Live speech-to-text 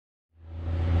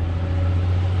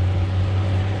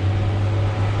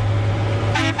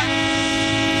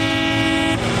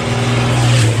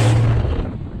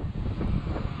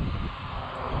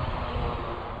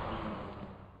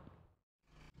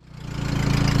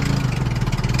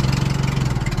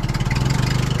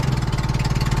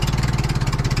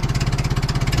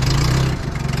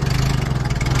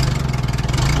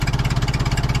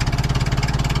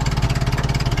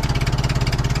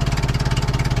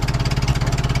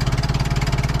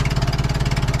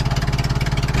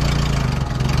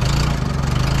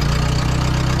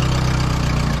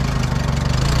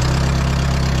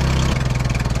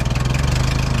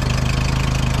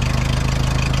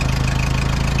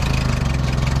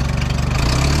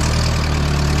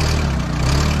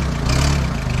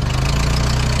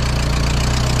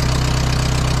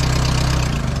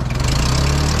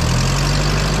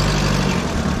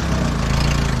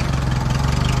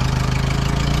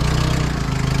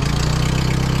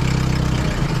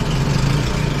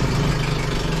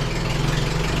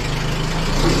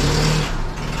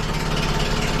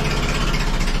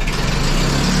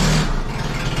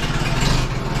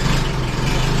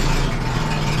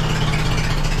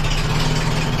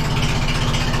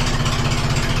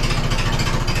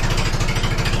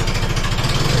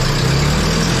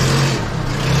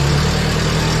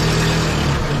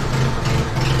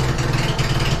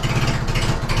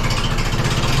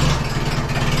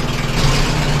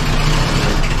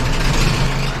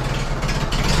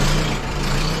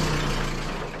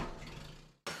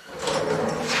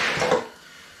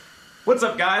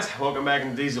What's up, guys? Welcome back to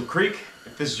Diesel Creek.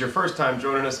 If this is your first time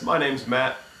joining us, my name's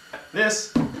Matt.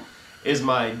 This is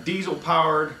my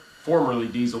formerly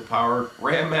diesel-powered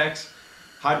Ram-X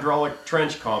hydraulic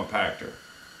trench compactor.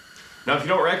 Now, if you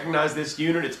don't recognize this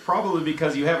unit, it's probably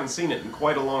because you haven't seen it in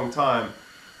quite a long time.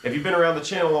 If you've been around the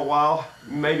channel a while,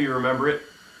 maybe you remember it.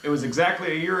 It was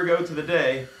exactly a year ago to the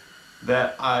day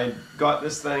that I got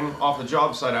this thing off the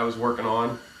job site I was working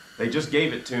on. They just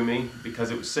gave it to me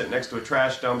because it was sitting next to a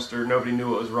trash dumpster. Nobody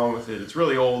knew what was wrong with it. It's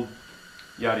really old,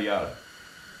 yada yada.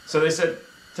 So they said,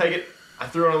 take it. I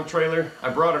threw it on the trailer. I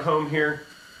brought it home here.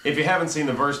 If you haven't seen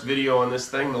the first video on this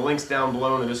thing, the link's down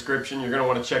below in the description. You're going to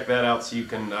want to check that out so you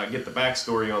can get the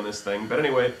backstory on this thing. But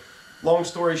anyway, long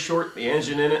story short, the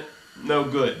engine in it, no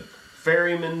good.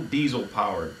 Ferryman diesel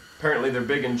powered. Apparently they're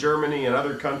big in Germany and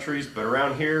other countries, but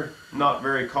around here, not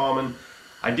very common.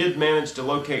 I did manage to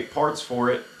locate parts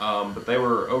for it, but they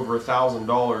were over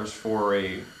 $1,000 for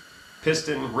a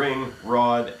piston, ring,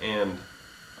 rod, and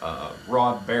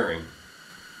rod bearing.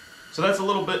 So that's a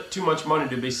little bit too much money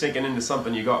to be sinking into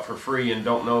something you got for free and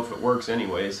don't know if it works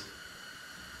anyways.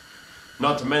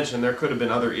 Not to mention there could have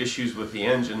been other issues with the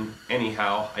engine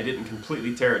anyhow. I didn't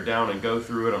completely tear it down and go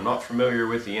through it. I'm not familiar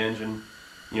with the engine.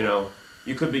 You know,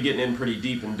 you could be getting in pretty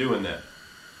deep in doing that.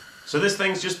 So this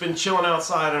thing's just been chilling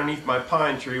outside underneath my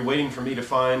pine tree waiting for me to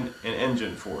find an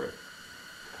engine for it.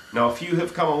 Now a few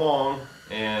have come along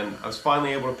and I was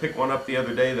finally able to pick one up the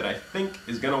other day that I think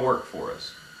is going to work for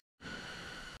us.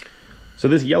 So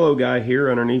this yellow guy here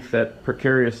underneath that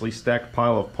precariously stacked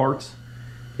pile of parts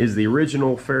is the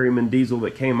original Ferryman diesel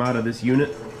that came out of this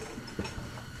unit.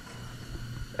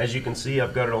 As you can see,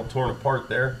 I've got it all torn apart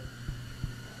there.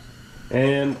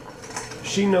 And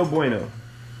she no bueno.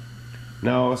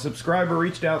 Now, a subscriber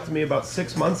reached out to me about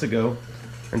 6 months ago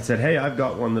and said, hey, I've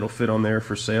got one that'll fit on there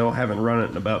for sale. Haven't run it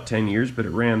in about 10 years, but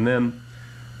it ran then.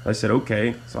 I said,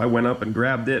 okay. So I went up and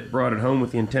grabbed it, brought it home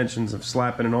with the intentions of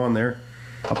slapping it on there.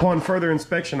 Upon further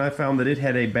inspection, I found that it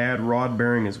had a bad rod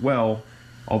bearing as well,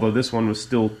 although this one was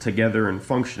still together and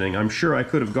functioning. I'm sure I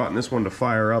could have gotten this one to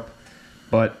fire up,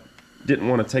 but didn't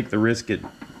want to take the risk at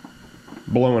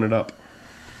blowing it up.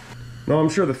 No, I'm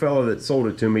sure the fellow that sold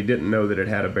it to me didn't know that it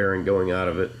had a bearing going out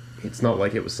of it. It's not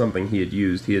like it was something he had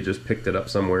used. He had just picked it up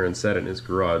somewhere and set it in his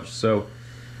garage. So,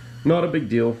 not a big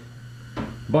deal.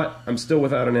 But I'm still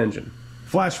without an engine.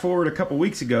 Flash forward a couple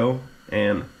weeks ago,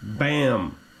 and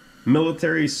bam!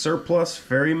 Military surplus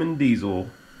Ferryman diesel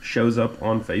shows up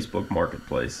on Facebook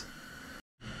Marketplace.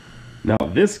 Now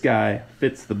this guy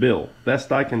fits the bill.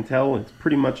 Best I can tell, it's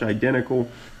pretty much identical.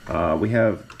 We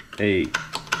have a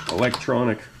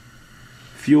electronic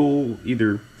fuel,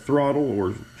 either throttle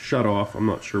or shut off. I'm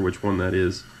not sure which one that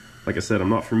is. Like I said, I'm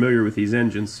not familiar with these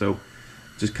engines, so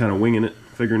just kind of winging it,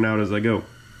 figuring it out as I go.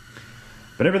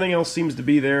 But everything else seems to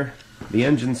be there. The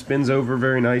engine spins over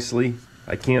very nicely.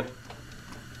 I can't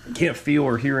feel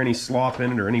or hear any slop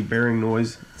in it or any bearing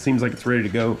noise. It seems like it's ready to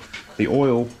go. The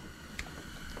oil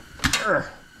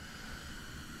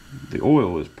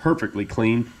is perfectly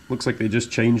clean. Looks like they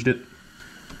just changed it.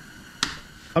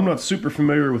 I'm not super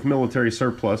familiar with military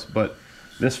surplus, but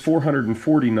this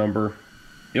 440 number,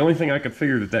 the only thing I could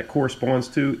figure that corresponds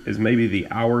to is maybe the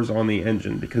hours on the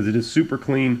engine, because it is super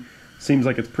clean. Seems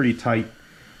like it's pretty tight.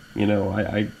 You know,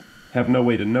 I have no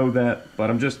way to know that, but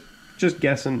I'm just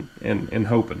guessing and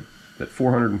hoping that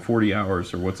 440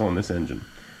 hours are what's on this engine.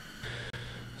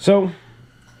 So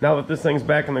now that this thing's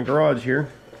back in the garage here,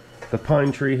 the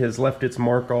pine tree has left its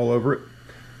mark all over it.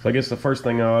 So I guess the first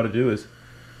thing I ought to do is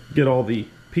get all the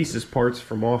pieces parts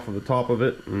from off of the top of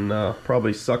it and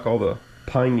probably suck all the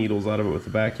pine needles out of it with the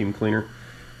vacuum cleaner,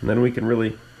 and then we can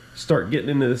really start getting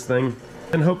into this thing,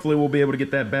 and hopefully we'll be able to get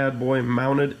that bad boy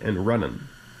mounted and running.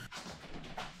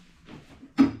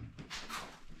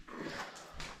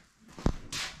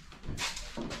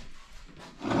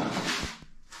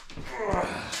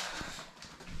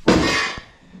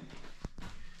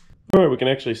 Alright, we can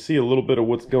actually see a little bit of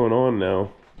what's going on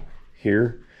now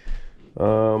here.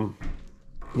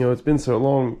 You know, it's been so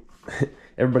long.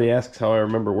 Everybody asks how I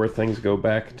remember where things go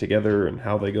back together and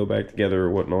how they go back together or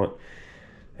whatnot.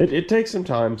 It takes some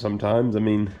time sometimes. I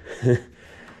mean,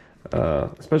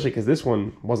 especially because this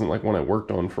one wasn't like one I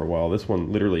worked on for a while. This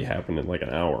one literally happened in like an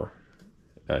hour.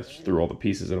 I just threw all the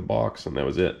pieces in a box and that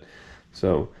was it.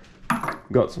 So,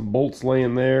 got some bolts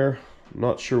laying there. I'm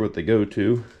not sure what they go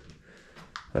to.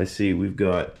 I see we've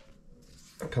got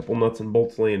a couple nuts and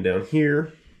bolts laying down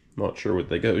here. Not sure what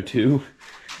they go to.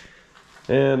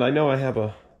 And I know I have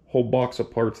a whole box of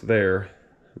parts there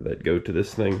that go to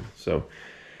this thing. So,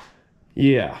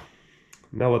 yeah.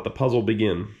 Now let the puzzle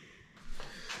begin.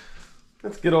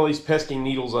 Let's get all these pesky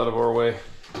needles out of our way.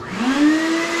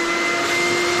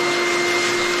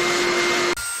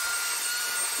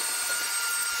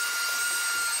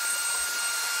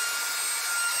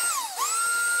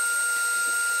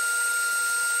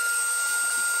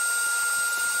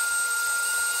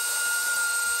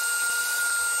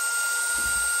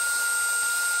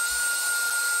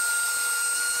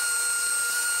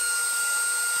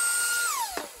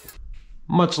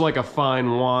 Much like a fine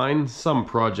wine, some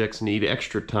projects need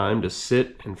extra time to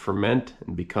sit and ferment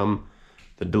and become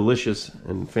the delicious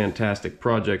and fantastic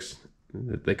projects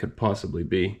that they could possibly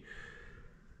be.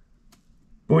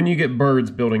 But when you get birds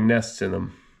building nests in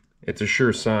them, it's a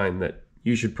sure sign that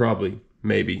you should probably,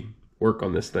 maybe, work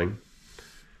on this thing.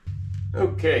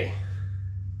 Okay,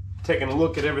 taking a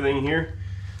look at everything here,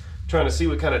 trying to see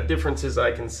what kind of differences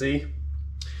I can see.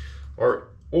 Our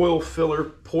oil filler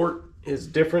port is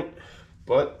different,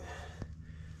 but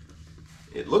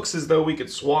it looks as though we could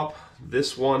swap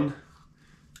this one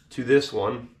to this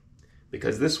one,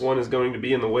 because this one is going to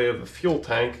be in the way of the fuel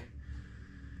tank,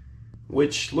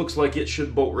 which looks like it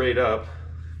should bolt right up.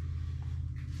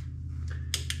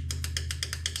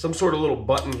 Some sort of little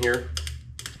button here,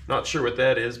 not sure what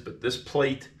that is, but this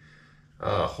plate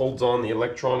holds on the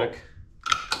electronic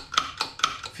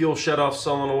fuel shutoff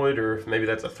solenoid, or maybe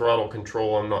that's a throttle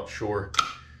control, I'm not sure.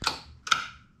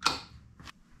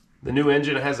 The new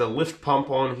engine has a lift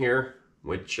pump on here,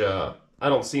 which I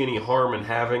don't see any harm in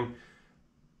having.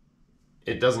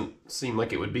 It doesn't seem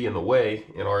like it would be in the way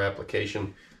in our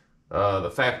application.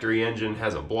 The factory engine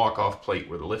has a block-off plate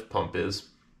where the lift pump is,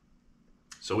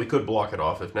 so we could block it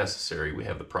off if necessary. We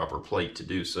have the proper plate to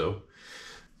do so.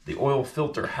 The oil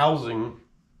filter housing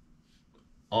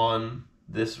on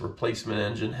this replacement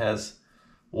engine has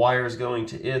wires going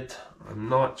to it. I'm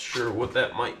not sure what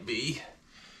that might be.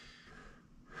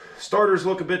 Starters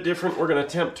look a bit different. We're going to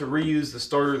attempt to reuse the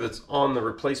starter that's on the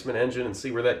replacement engine and see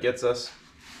where that gets us.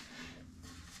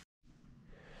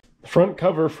 The front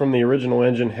cover from the original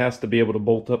engine has to be able to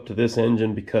bolt up to this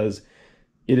engine because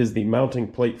it is the mounting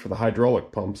plate for the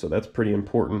hydraulic pump, so that's pretty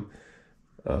important.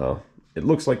 It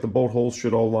looks like the bolt holes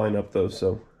should all line up though,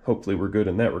 so hopefully we're good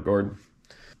in that regard.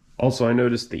 Also, I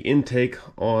noticed the intake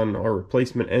on our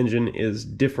replacement engine is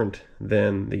different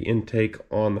than the intake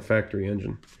on the factory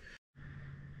engine.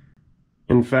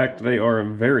 In fact, they are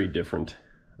very different,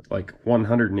 like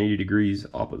 180 degrees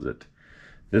opposite.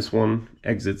 This one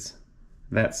exits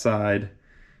that side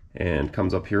and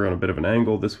comes up here on a bit of an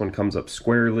angle. This one comes up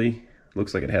squarely.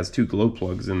 Looks like it has two glow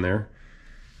plugs in there.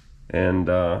 And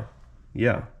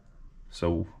yeah,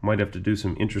 so might have to do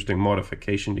some interesting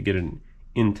modification to get an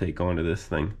intake onto this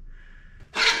thing.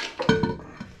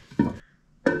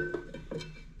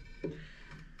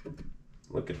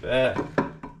 Look at that.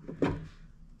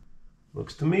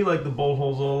 Looks to me like the bolt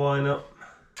holes all line up.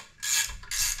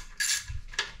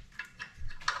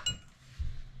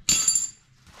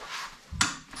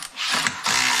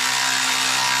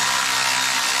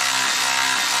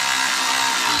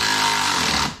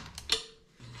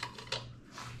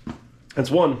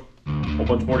 That's one. A whole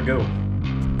bunch more to go.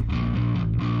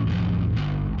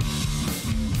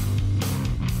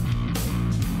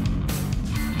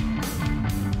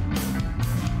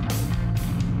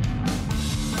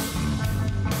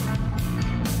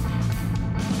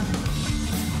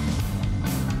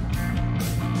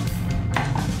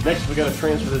 Next, we got to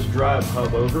transfer this drive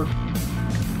hub over.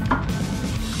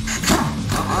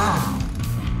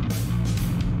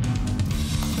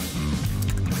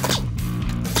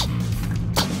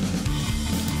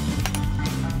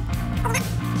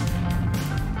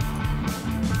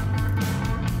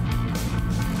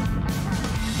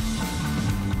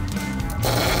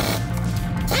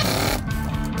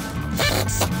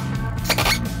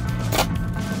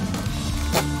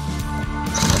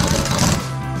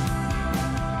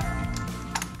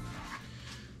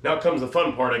 Now comes the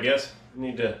fun part, I guess. I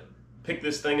need to pick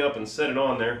this thing up and set it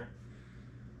on there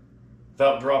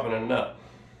without dropping a nut.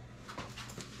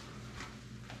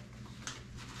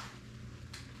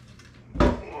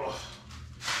 Ugh.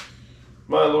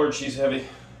 My Lord, she's heavy.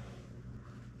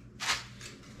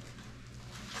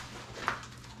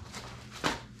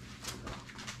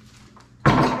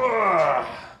 Ugh.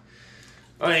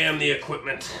 I am the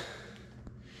equipment.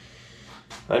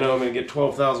 I know I'm going to get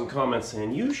 12,000 comments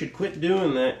saying, you should quit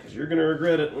doing that because you're going to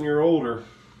regret it when you're older.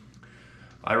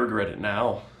 I regret it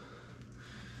now.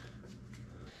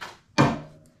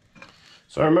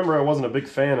 So I remember I wasn't a big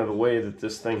fan of the way that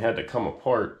this thing had to come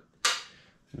apart.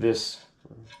 This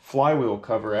flywheel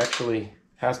cover actually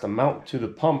has to mount to the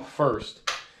pump first.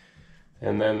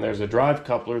 And then there's a drive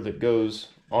coupler that goes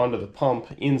onto the pump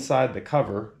inside the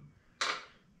cover.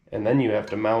 And then you have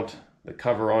to mount the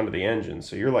cover onto the engine,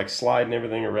 so you're like sliding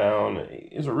everything around.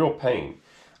 It's a real pain.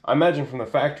 I imagine from the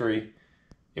factory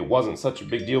it wasn't such a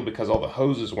big deal because all the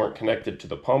hoses weren't connected to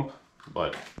the pump,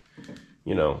 but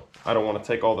you know, I don't want to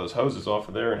take all those hoses off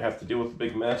of there and have to deal with a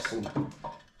big mess, and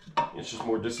it's just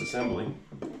more disassembly.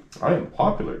 I am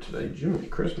popular today, Jiminy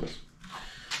Christmas.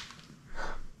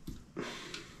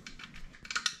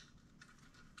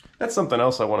 That's something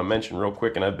else I want to mention real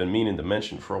quick, and I've been meaning to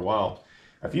mention for a while.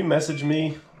 If you message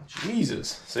me,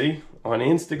 Jesus, see, on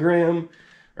Instagram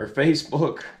or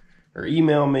Facebook or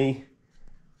email me,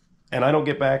 and I don't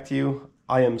get back to you,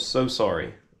 I am so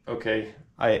sorry, okay?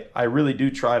 I really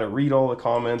do try to read all the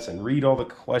comments and read all the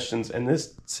questions, and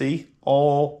this, see,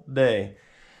 all day.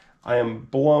 I am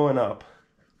blowing up.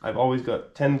 I've always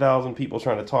got 10,000 people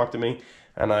trying to talk to me,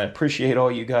 and I appreciate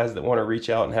all you guys that want to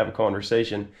reach out and have a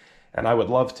conversation, and I would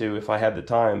love to if I had the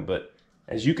time, but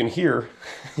as you can hear,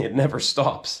 it never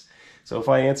stops. So if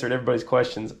I answered everybody's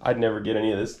questions, I'd never get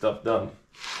any of this stuff done.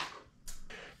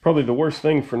 Probably the worst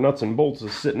thing for nuts and bolts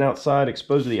is sitting outside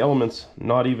exposed to the elements,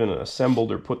 not even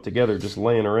assembled or put together, just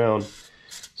laying around.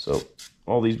 So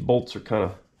all these bolts are kind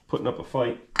of putting up a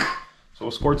fight. So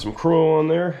we'll squirt some Cruel on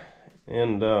there,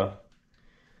 and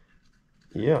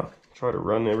yeah, try to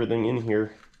run everything in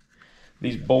here.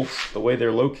 These bolts, the way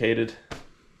they're located,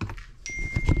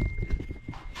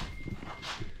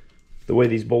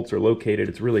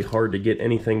 it's really hard to get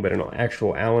anything but an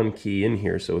actual Allen key in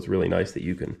here, so it's really nice that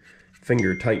you can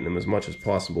finger tighten them as much as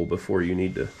possible before you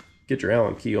need to get your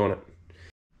Allen key on it.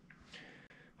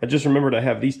 I just remembered I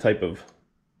have these type of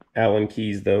Allen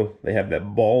keys though. They have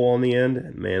that ball on the end,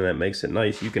 and man, that makes it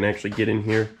nice. You can actually get in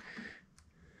here.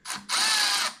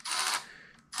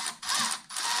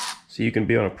 So you can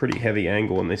be on a pretty heavy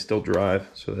angle and they still drive.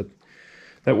 So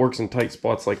that works in tight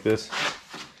spots like this.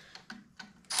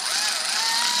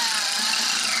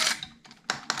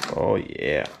 Oh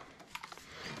yeah.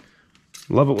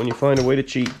 Love it when you find a way to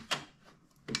cheat.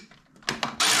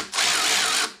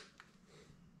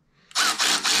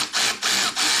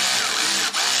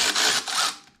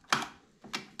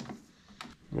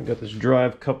 We've got this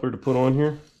drive coupler to put on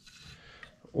here.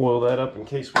 Oil that up in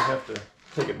case we have to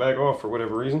take it back off for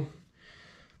whatever reason.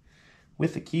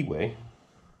 With the keyway.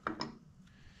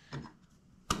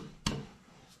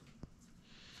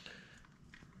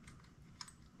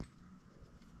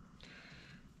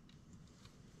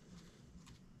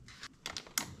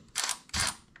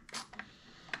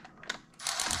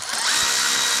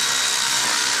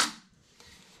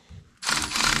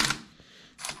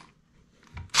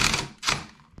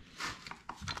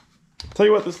 Tell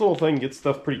you what, this little thing gets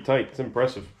stuff pretty tight. It's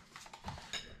impressive.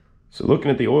 So looking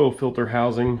at the oil filter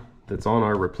housing that's on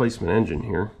our replacement engine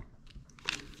here,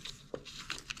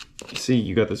 you see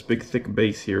you got this big thick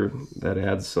base here that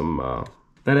adds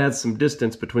some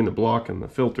distance between the block and the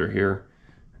filter here.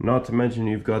 Not to mention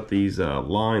you've got these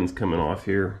lines coming off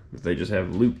here that they just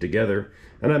have looped together,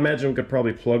 and I imagine we could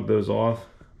probably plug those off,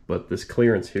 but this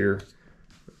clearance here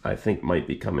I think might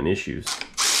become an issue.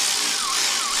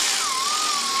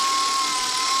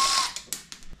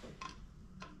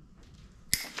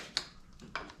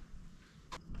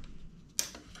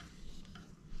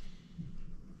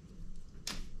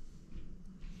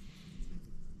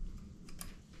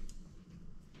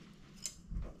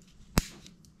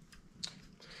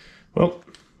 Well,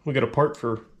 we got a part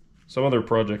for some other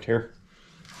project here.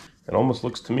 It almost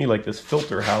looks to me like this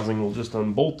filter housing will just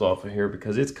unbolt off of here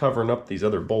because it's covering up these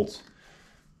other bolts.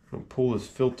 I'm gonna pull this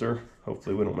filter.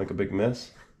 Hopefully we don't make a big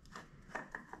mess.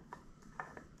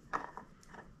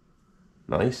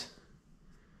 Nice.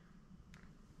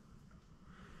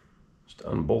 Just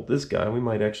unbolt this guy, we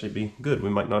might actually be good. We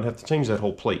might not have to change that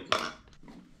whole plate.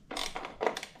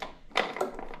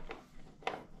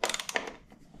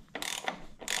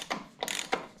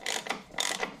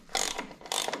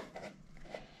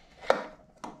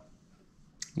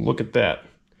 Look at that.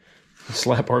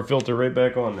 Slap our filter right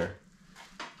back on there.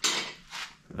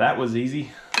 That was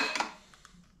easy.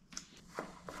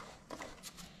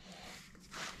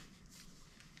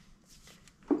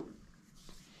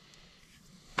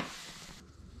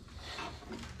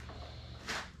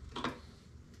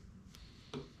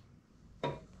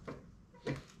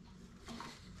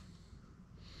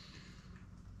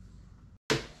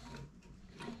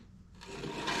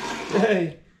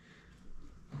 Hey,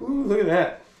 ooh, look at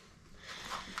that.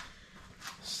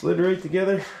 Slid right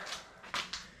together.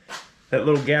 That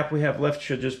little gap we have left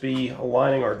should just be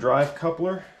aligning our drive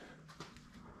coupler.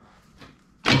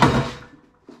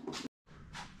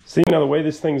 See, now the way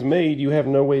this thing's made, you have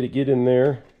no way to get in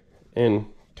there and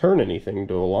turn anything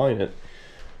to align it.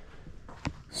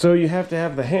 So you have to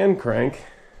have the hand crank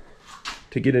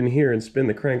to get in here and spin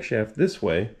the crankshaft this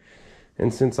way.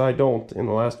 And since I don't, in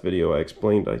the last video I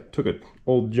explained I took an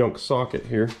old junk socket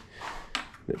here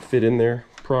that fit in there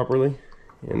properly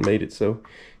and made it so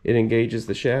it engages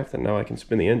the shaft, and now I can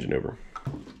spin the engine over.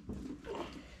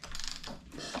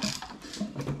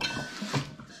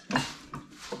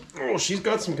 Oh, she's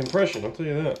got some compression, I'll tell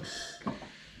you that.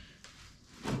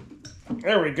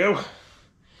 There we go.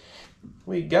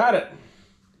 We got it.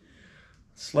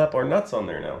 Slap our nuts on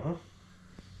there now, huh?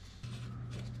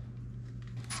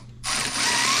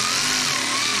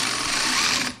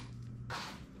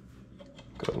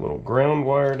 Got a little ground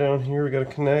wire down here we got to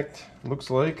connect, looks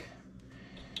like.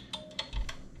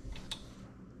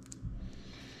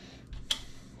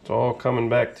 It's all coming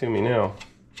back to me now.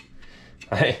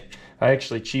 I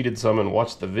actually cheated some and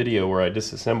watched the video where I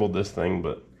disassembled this thing,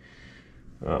 but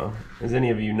as any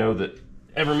of you know that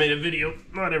ever made a video,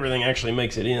 not everything actually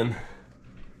makes it in.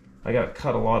 I got to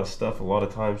cut a lot of stuff a lot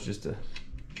of times just to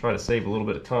try to save a little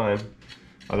bit of time.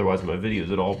 Otherwise my videos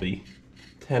would all be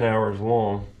 10 hours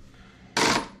long.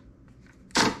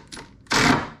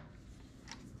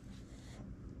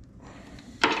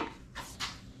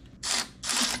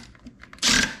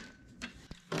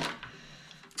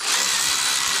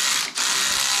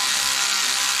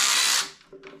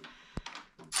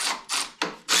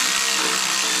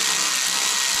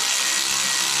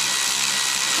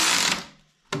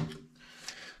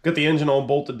 Got the engine all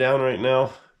bolted down right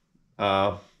now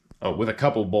with a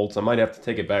couple bolts. I might have to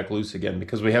take it back loose again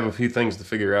because we have a few things to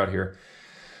figure out here.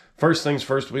 First things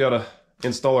first, we got to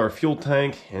install our fuel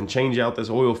tank and change out this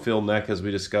oil fill neck as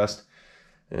we discussed,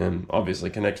 and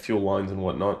obviously connect fuel lines and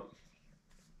whatnot.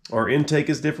 Our intake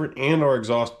is different and our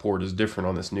exhaust port is different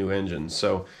on this new engine,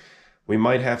 so we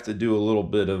might have to do a little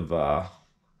bit of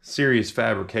serious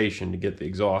fabrication to get the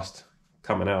exhaust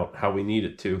coming out how we need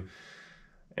it to.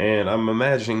 And I'm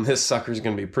imagining this sucker is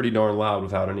going to be pretty darn loud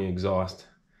without any exhaust.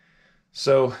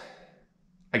 So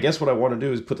I guess what I want to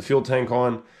do is put the fuel tank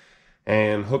on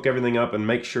and hook everything up and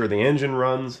make sure the engine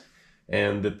runs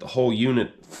and that the whole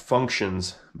unit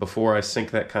functions before I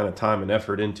sink that kind of time and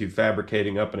effort into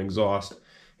fabricating up an exhaust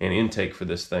and intake for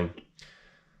this thing.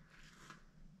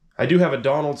 I do have a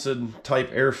Donaldson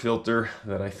type air filter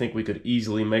that I think we could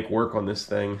easily make work on this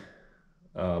thing.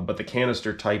 But the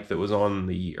canister type that was on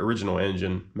the original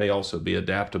engine may also be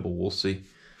adaptable. We'll see.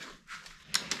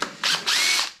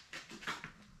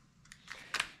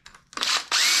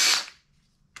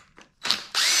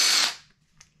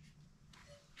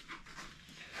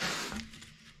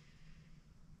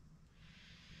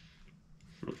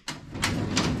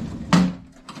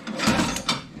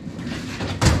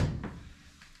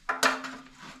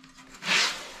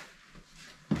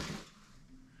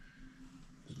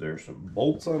 There's some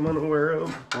bolts I'm unaware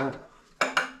of.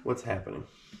 What's happening?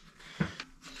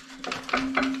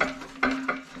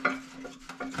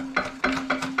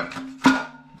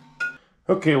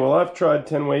 Okay, well, I've tried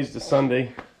 10 ways to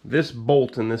Sunday. This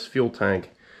bolt in this fuel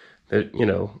tank, that, you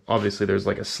know, obviously there's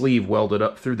like a sleeve welded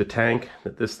up through the tank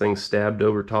that this thing stabbed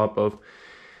over top of,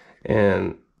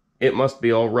 and it must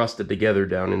be all rusted together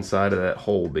down inside of that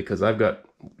hole because I've got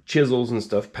chisels and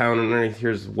stuff pounding underneath.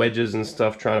 Here's wedges and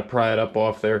stuff trying to pry it up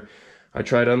off there. I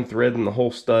tried unthreading the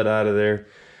whole stud out of there.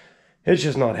 It's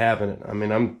just not happening. I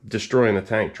mean, I'm destroying the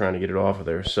tank trying to get it off of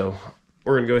there. So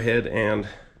we're gonna go ahead and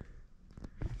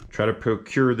try to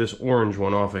procure this orange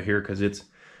one off of here because it's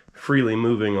freely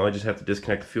moving. I just have to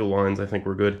disconnect the fuel lines. I think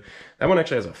we're good. That one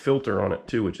actually has a filter on it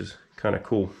too, which is kind of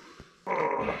cool.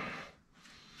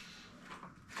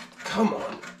 Come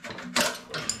on.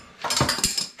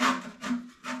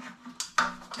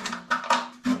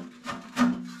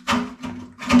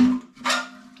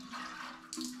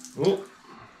 Oh.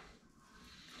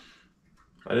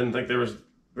 I didn't think there was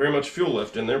very much fuel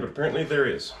left in there, but apparently there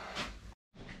is.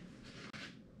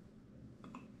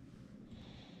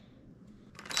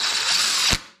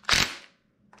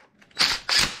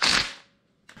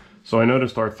 So I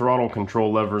noticed our throttle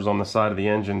control levers on the side of the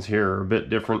engines here are a bit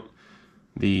different.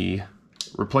 The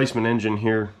replacement engine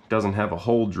here doesn't have a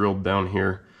hole drilled down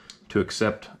here to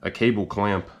accept a cable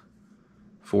clamp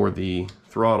for the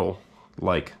throttle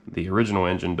like the original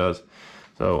engine does.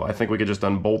 So I think we could just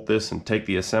unbolt this and take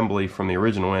the assembly from the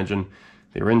original engine.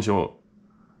 The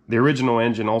original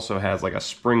engine also has like a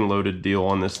spring-loaded deal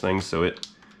on this thing, so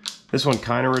this one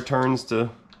kind of returns to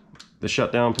the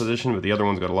shutdown position, but the other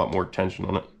one's got a lot more tension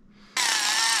on it.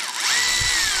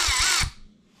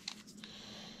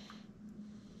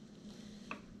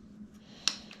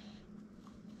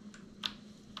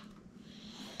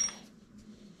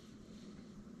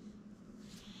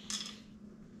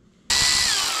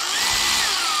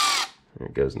 There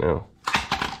it goes now.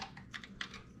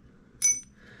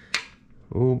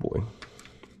 Oh boy.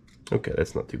 Okay,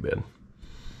 that's not too bad.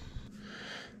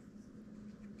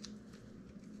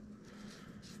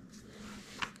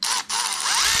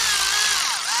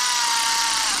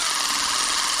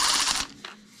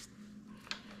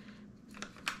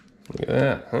 Look at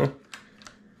that, huh?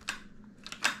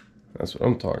 That's what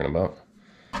I'm talking about.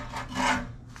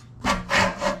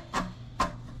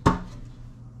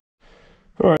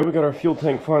 Alright, we got our fuel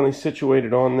tank finally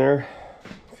situated on there.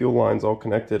 Fuel lines all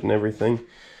connected and everything.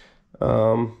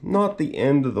 Not the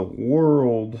end of the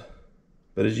world,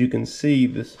 but as you can see,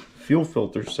 this fuel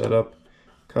filter setup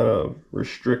kind of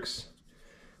restricts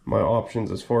my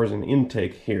options as far as an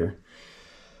intake here.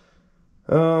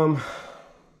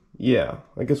 Yeah,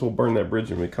 I guess we'll burn that bridge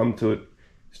when we come to it.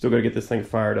 Still got to get this thing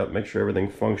fired up, make sure everything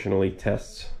functionally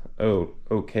tests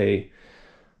okay.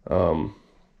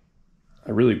 I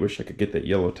really wish I could get that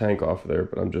yellow tank off of there,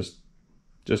 but I'm just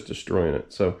destroying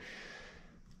it. So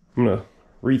I'm gonna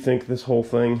rethink this whole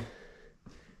thing,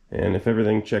 and if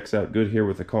everything checks out good here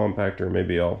with the compactor,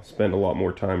 maybe I'll spend a lot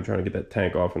more time trying to get that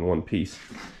tank off in one piece.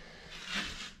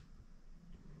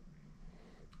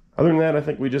 Other than that, I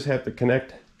think we just have to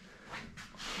connect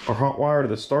our hot wire to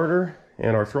the starter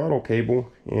and our throttle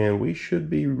cable, and we should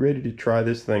be ready to try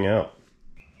this thing out.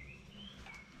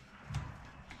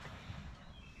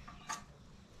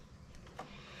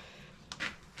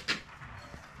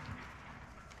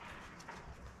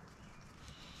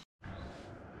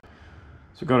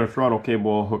 So got our throttle cable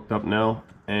all hooked up now,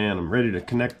 and I'm ready to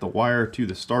connect the wire to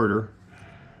the starter.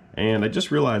 And I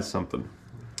just realized something.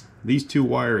 These two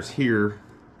wires here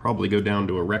probably go down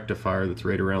to a rectifier that's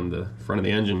right around the front of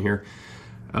the engine here.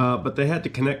 But they had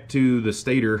to connect to the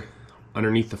stator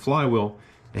underneath the flywheel,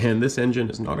 and this engine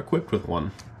is not equipped with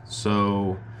one.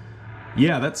 So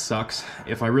yeah, that sucks.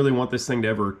 If I really want this thing to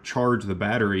ever charge the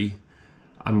battery,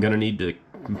 I'm gonna need to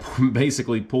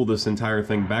basically pull this entire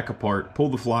thing back apart, pull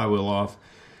the flywheel off,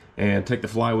 and take the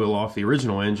flywheel off the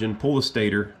original engine, pull the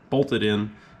stator, bolt it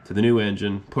in to the new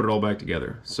engine, put it all back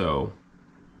together. So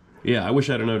yeah, I wish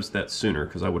I'd have noticed that sooner,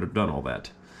 because I would have done all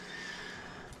that.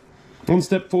 One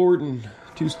step forward and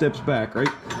two steps back, right?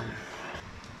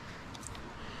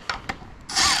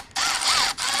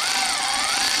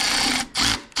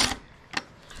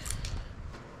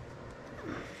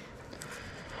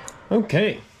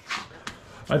 Okay.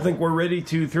 I think we're ready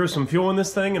to throw some fuel in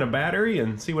this thing and a battery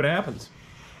and see what happens.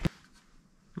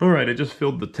 Alright, I just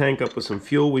filled the tank up with some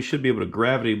fuel. We should be able to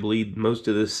gravity bleed most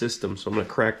of this system, so I'm going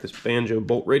to crack this banjo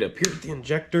bolt right up here at the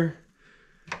injector.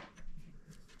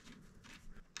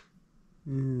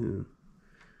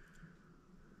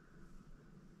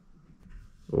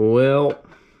 Well,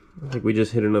 I think we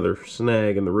just hit another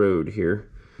snag in the road here.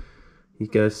 You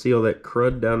guys see all that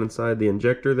crud down inside the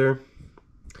injector there?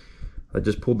 I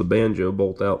just pulled the banjo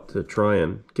bolt out to try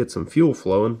and get some fuel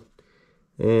flowing,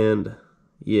 and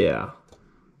yeah,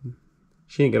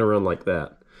 she ain't gonna run like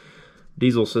that.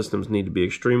 Diesel systems need to be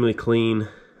extremely clean.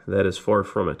 That is far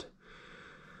from it.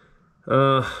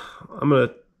 I'm gonna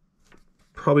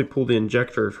probably pull the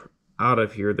injector out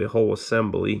of here, the whole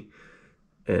assembly,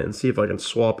 and see if I can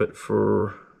swap it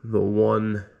for the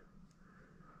one,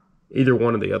 either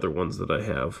one of the other ones that I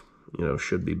have. You know,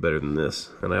 should be better than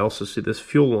this. And I also see this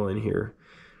fuel line here.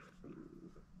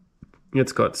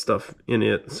 It's got stuff in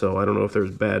it, so I don't know if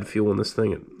there's bad fuel in this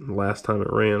thing last time it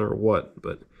ran or what,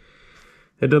 but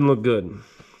it doesn't look good.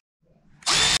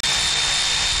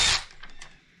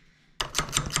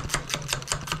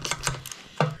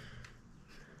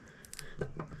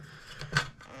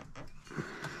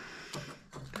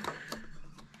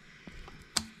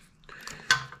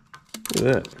 Look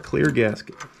at that, clear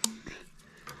gasket.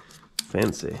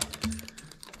 Fancy.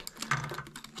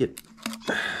 I'm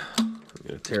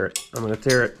gonna tear it. I'm gonna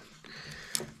tear it.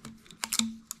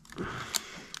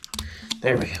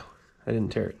 There we go. I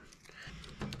didn't tear it.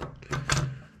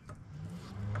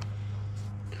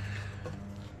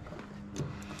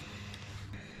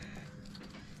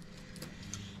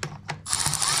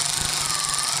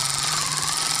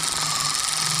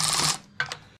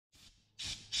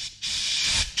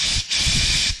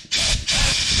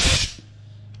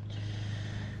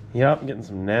 Yep, I'm getting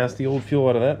some nasty old fuel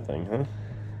out of that thing, huh?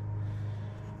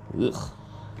 Ugh.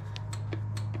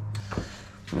 I'm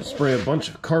gonna spray a bunch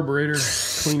of carburetor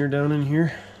cleaner down in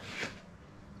here.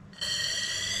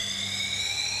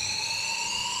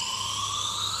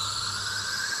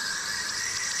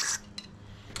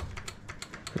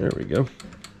 There we go.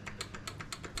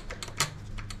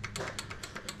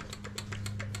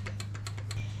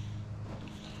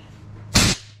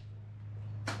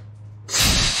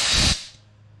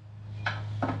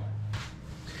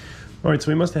 Alright,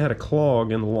 so we must have had a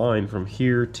clog in the line from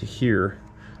here to here.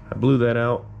 I blew that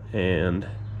out and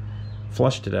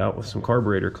flushed it out with some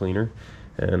carburetor cleaner,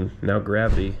 and now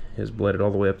gravity has bled it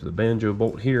all the way up to the banjo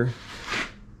bolt here.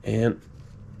 And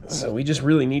so we just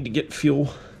really need to get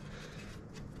fuel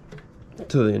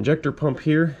to the injector pump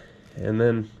here, and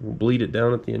then we'll bleed it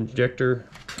down at the injector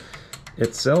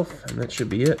itself, and that should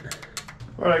be it.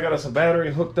 Alright, I got us a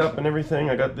battery hooked up and everything.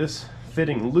 I got this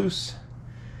fitting loose.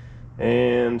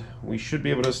 and we should be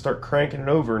able to start cranking it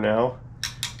over now.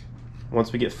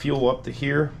 Once we get fuel up to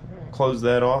here, close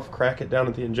that off, crack it down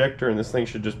at the injector, and this thing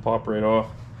should just pop right off.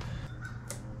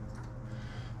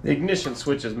 The ignition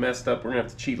switch is messed up. We're gonna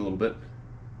have to cheat a little bit.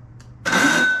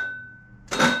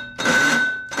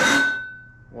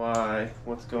 Why?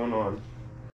 What's going on?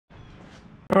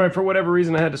 Alright, for whatever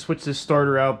reason I had to switch this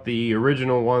starter out. The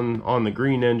original one on the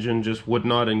green engine just would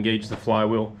not engage the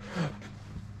flywheel.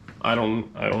 I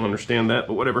don't understand that,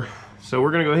 but whatever. So we're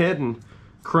gonna go ahead and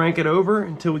crank it over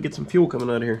until we get some fuel coming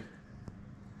out of here.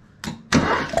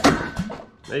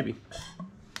 Maybe.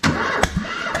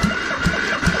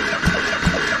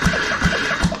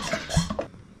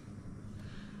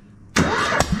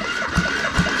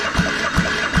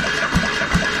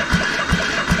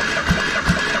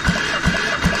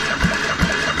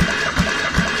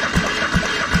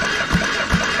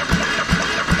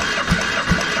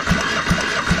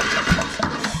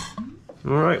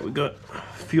 Alright, we got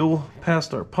fuel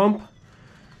past our pump.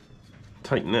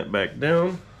 Tighten that back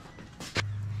down.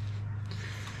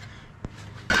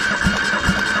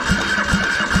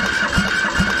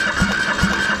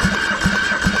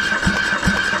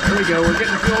 There we go, we're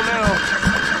getting fuel now.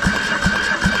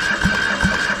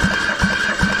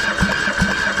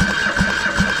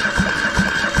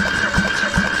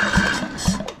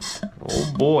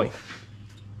 Oh boy.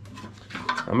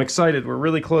 I'm excited, we're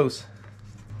really close.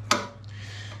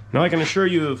 Now I can assure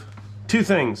you of two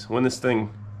things when this thing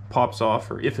pops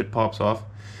off, or if it pops off.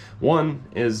 One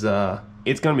is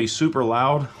it's going to be super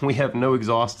loud. We have no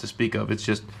exhaust to speak of. It's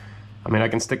just, I mean, I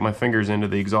can stick my fingers into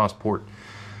the exhaust port.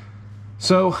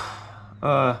 So,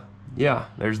 yeah,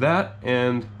 there's that,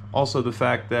 and also the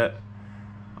fact that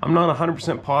I'm not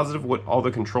 100% positive what all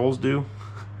the controls do.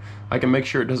 I can make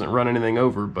sure it doesn't run anything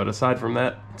over, but aside from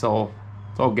that, it's all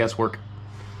guesswork.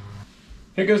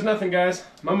 Here goes nothing, guys.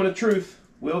 Moment of truth.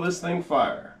 Will this thing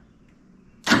fire?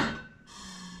 Oh,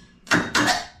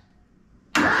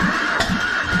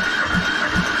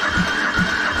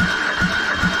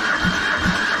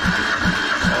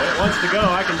 it wants to go,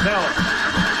 I can tell.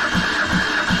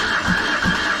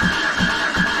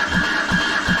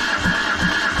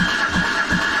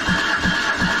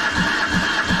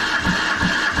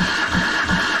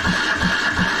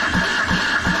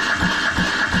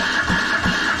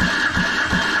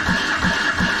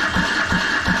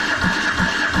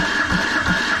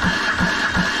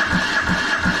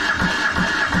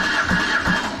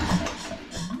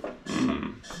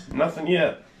 Nothing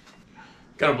yet.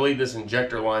 Gotta bleed this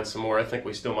injector line some more. I think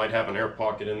we still might have an air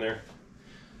pocket in there.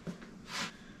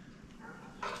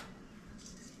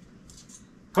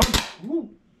 Ooh.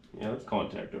 Yeah, that's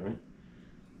contactor, right?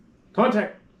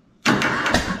 Contact!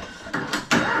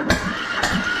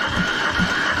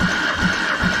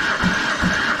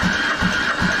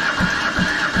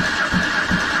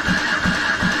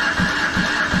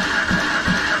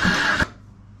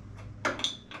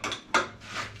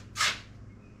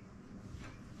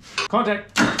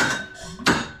 Contact!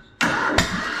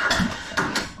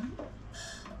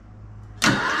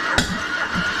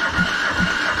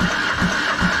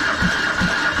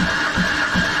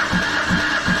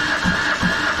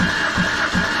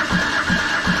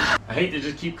 I hate to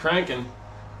just keep cranking.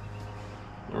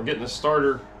 We're getting the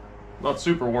starter not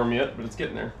super warm yet, but it's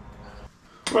getting there.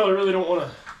 Well, I really don't want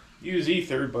to use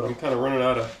ether, but I'm kind of running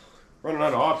out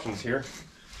of options here.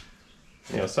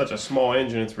 You know, such a small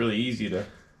engine, it's really easy to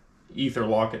ether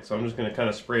lock it, so I'm just going to kind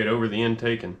of spray it over the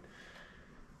intake and,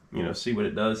 you know, see what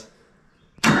it does.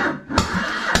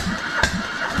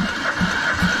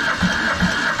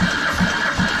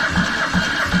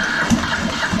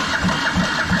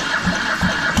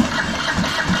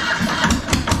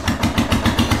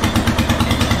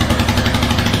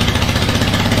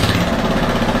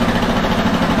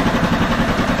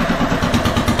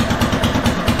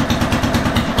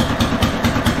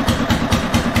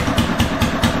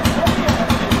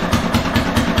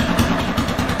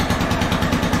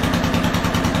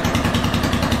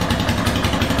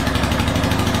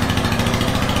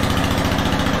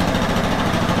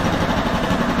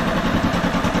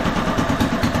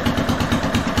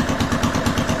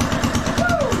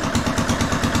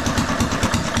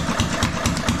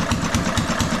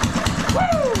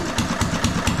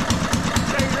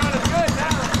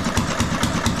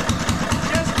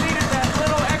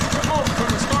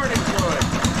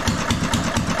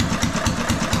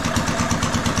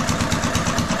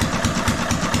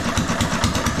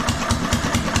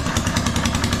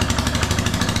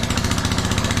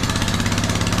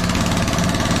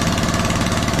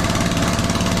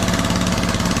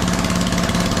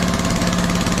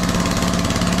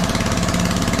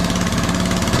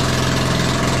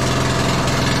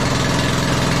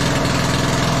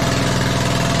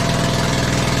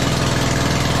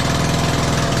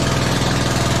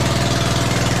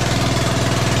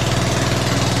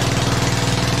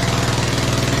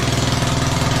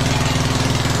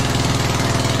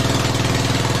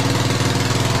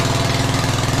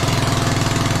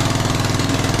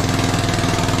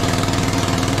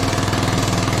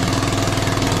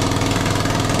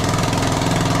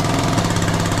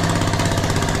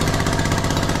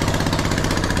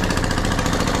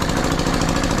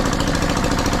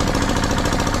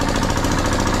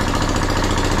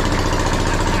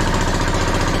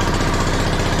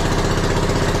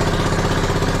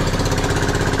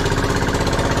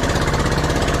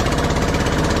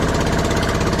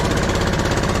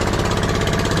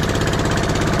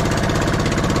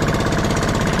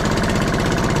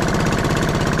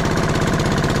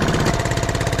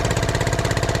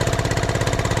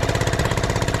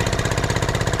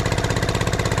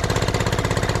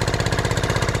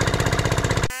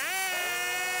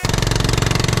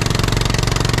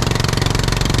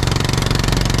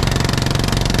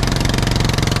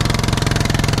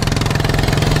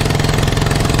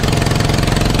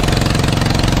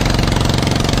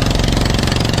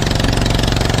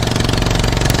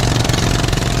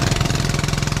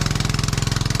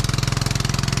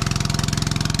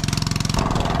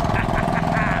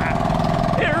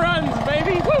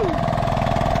 Woo!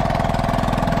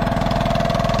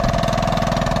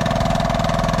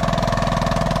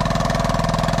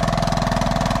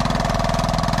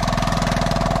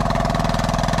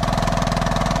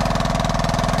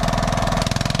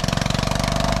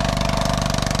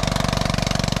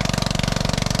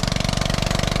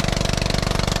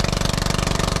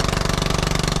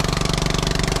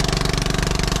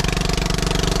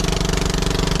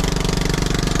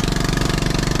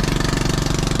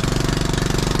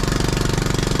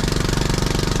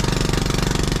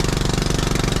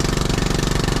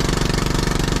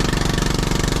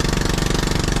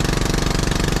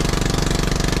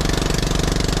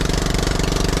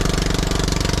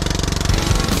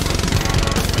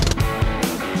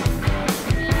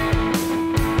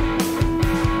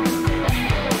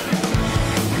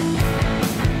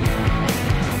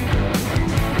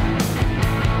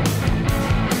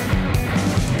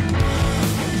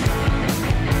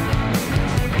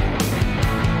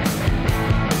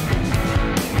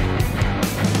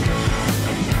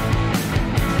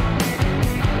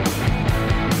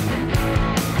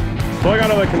 So I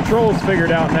got all the controls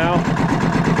figured out now.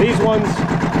 These ones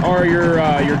are your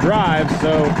drives,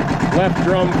 so left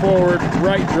drum forward,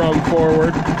 right drum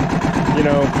forward, you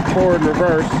know, forward and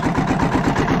reverse.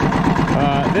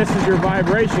 This is your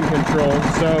vibration control,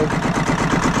 so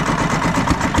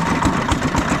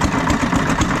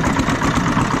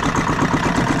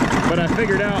but I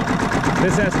figured out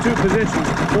this has two positions,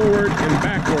 forward and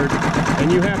backward,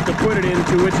 and you have to put it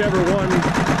into whichever one.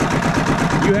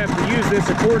 You have to use this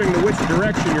according to which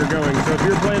direction you're going. So if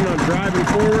you're planning on driving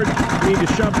forward, you need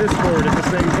to shove this forward at the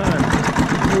same time.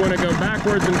 If you want to go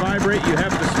backwards and vibrate, you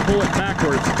have to pull it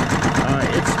backwards.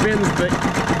 It spins the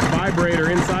vibrator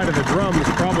inside of the drums,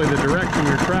 probably the direction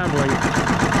you're traveling.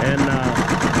 And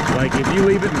like if you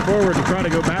leave it in forward and try to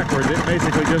go backwards, it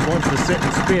basically just wants to sit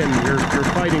and spin. You're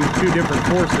fighting two different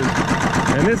forces.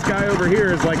 And this guy over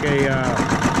here is like a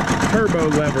turbo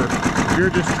lever. If you're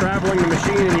just traveling the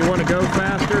machine and you want to go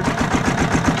faster,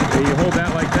 and you hold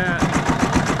that like that.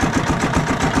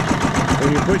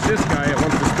 When you push this guy, it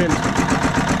wants to spin.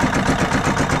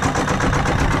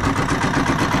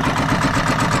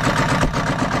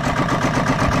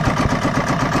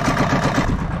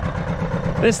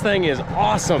 This thing is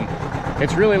awesome.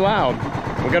 It's really loud.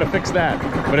 We gotta fix that,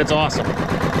 but it's awesome.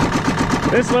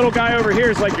 This little guy over here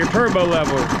is like your turbo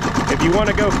leveler. If you want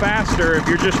to go faster, if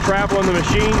you're just traveling the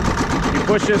machine, you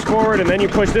push this forward and then you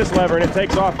push this lever and it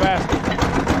takes off faster.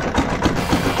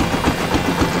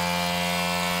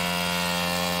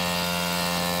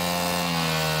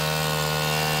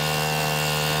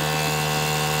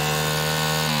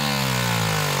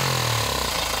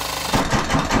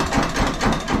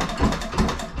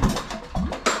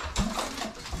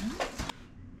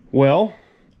 Well,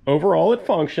 overall it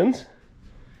functions.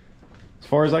 As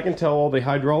far as I can tell, all the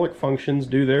hydraulic functions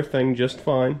do their thing just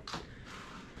fine.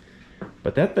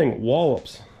 But that thing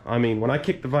wallops. I mean, when I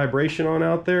kicked the vibration on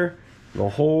out there, the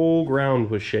whole ground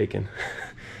was shaking.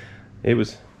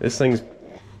 This thing's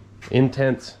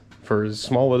intense for as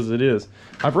small as it is.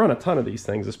 I've run a ton of these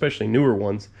things, especially newer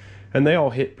ones, and they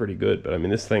all hit pretty good. But I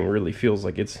mean, this thing really feels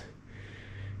like it's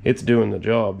doing the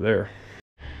job there.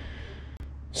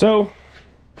 So,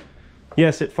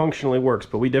 yes, it functionally works,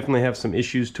 but we definitely have some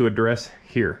issues to address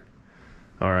here.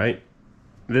 All right,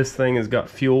 this thing has got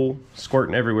fuel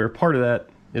squirting everywhere. Part of that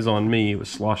is on me. It was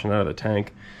sloshing out of the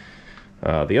tank.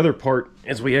 The other part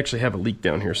is we actually have a leak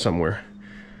down here somewhere.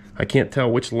 I can't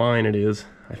tell which line it is.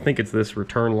 I think it's this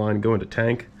return line going to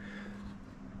tank.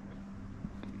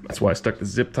 That's why I stuck the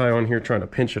zip tie on here, trying to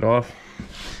pinch it off.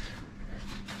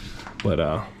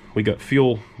 But we got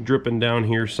fuel dripping down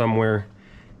here somewhere,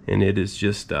 and it is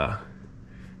just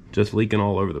leaking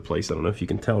all over the place. I don't know if you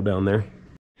can tell down there.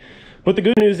 But the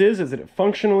good news is that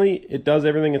it does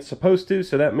everything it's supposed to,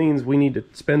 so that means we need to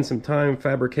spend some time,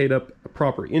 fabricate up a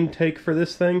proper intake for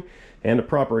this thing, and a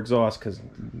proper exhaust, because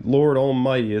Lord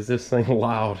almighty is this thing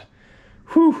loud.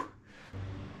 Whew!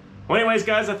 Well anyways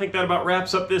guys, I think that about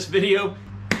wraps up this video.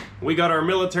 We got our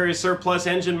military surplus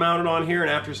engine mounted on here, and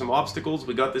after some obstacles,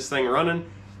 we got this thing running.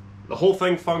 The whole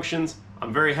thing functions.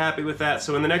 I'm very happy with that.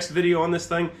 So in the next video on this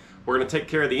thing, we're going to take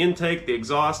care of the intake, the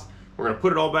exhaust. We're going to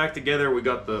put it all back together. We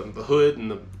got the hood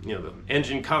and the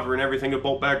engine cover and everything to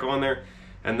bolt back on there.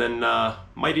 And then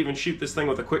might even shoot this thing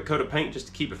with a quick coat of paint just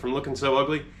to keep it from looking so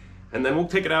ugly. And then we'll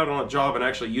take it out on a job and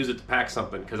actually use it to pack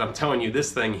something, because I'm telling you,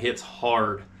 this thing hits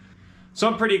hard. So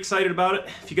I'm pretty excited about it.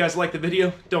 If you guys like the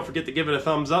video, don't forget to give it a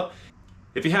thumbs up.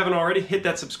 If you haven't already, hit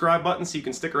that subscribe button so you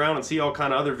can stick around and see all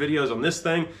kind of other videos on this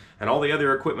thing and all the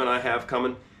other equipment I have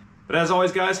coming. But as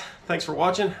always guys, thanks for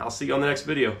watching. I'll see you on the next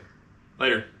video.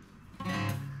 Later.